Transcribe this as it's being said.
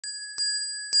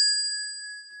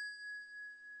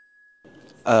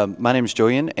My name is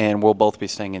Julian, and we'll both be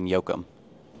staying in Yoakum.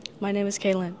 My name is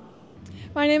Kaylin.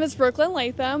 My name is Brooklyn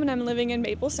Latham, and I'm living in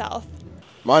Maple South.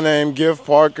 My name Giv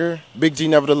Parker, Big G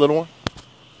Never the Little One.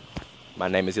 My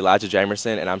name is Elijah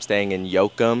Jamerson, and I'm staying in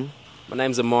Yoakum. My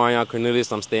name is Amarion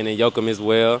Cornelius. I'm staying in Yoakum as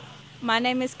well. My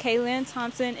name is Kaylin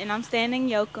Thompson, and I'm staying in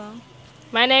Yoakum.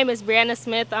 My name is Brianna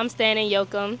Smith. I'm staying in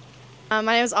Yoakum. My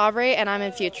name is Aubrey, and I'm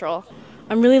in Futrall.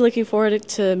 I'm really looking forward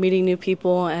to meeting new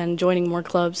people and joining more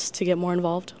clubs to get more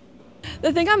involved.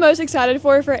 The thing I'm most excited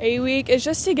for A Week is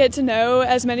just to get to know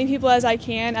as many people as I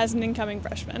can as an incoming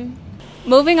freshman.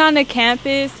 Moving on to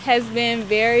campus has been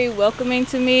very welcoming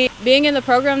to me. Being in the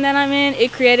program that I'm in,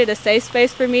 it created a safe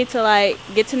space for me to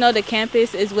get to know the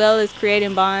campus as well as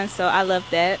creating bonds, so I love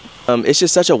that. It's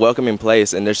just such a welcoming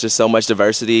place, and there's just so much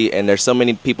diversity, and there's so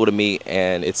many people to meet,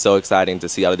 and it's so exciting to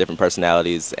see all the different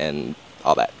personalities and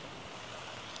all that.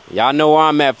 Y'all know where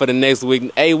I'm at for the next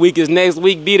week. A Week is next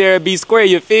week. Be there, be square,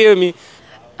 you feel me?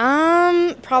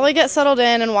 Probably get settled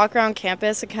in and walk around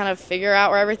campus and kind of figure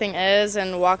out where everything is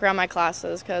and walk around my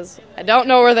classes because I don't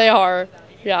know where they are.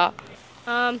 Yeah.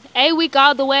 A Week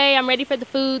all the way. I'm ready for the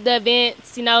food, the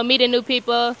events, meeting new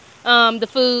people, the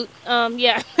food.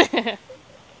 Yeah.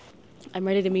 I'm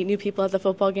ready to meet new people at the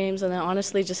football games and then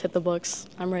honestly just hit the books.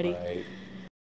 I'm ready. Right.